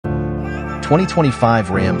2025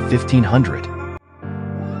 Ram 1500.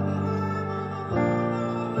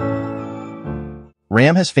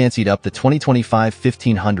 Ram has fancied up the 2025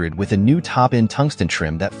 1500 with a new top-end tungsten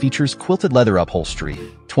trim that features quilted leather upholstery,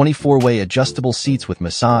 24-way adjustable seats with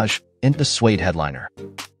massage, and a suede headliner.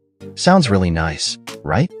 Sounds really nice,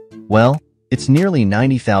 right? Well, it's nearly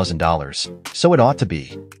 $90,000, so it ought to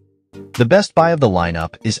be. The best buy of the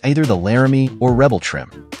lineup is either the Laramie or Rebel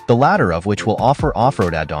trim, the latter of which will offer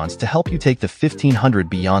off-road add-ons to help you take the 1500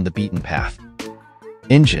 beyond the beaten path.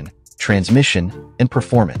 Engine, transmission, and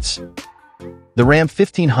performance. The Ram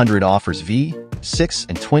 1500 offers V6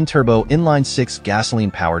 and twin-turbo inline-six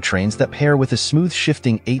gasoline powertrains that pair with a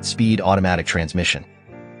smooth-shifting 8-speed automatic transmission.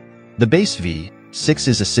 The base V6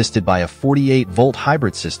 is assisted by a 48-volt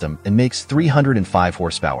hybrid system and makes 305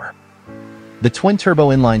 horsepower. The twin-turbo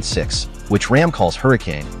inline-six, which Ram calls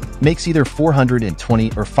Hurricane, makes either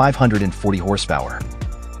 420 or 540 horsepower.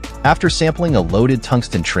 After sampling a loaded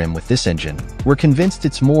tungsten trim with this engine, we're convinced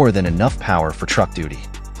it's more than enough power for truck duty.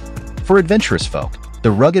 For adventurous folk,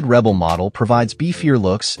 the rugged Rebel model provides beefier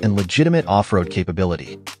looks and legitimate off-road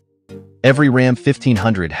capability. Every Ram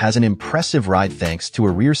 1500 has an impressive ride thanks to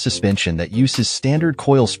a rear suspension that uses standard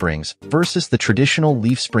coil springs versus the traditional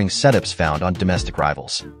leaf spring setups found on domestic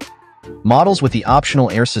rivals. Models with the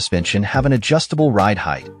optional air suspension have an adjustable ride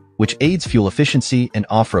height, which aids fuel efficiency and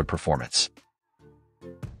off-road performance.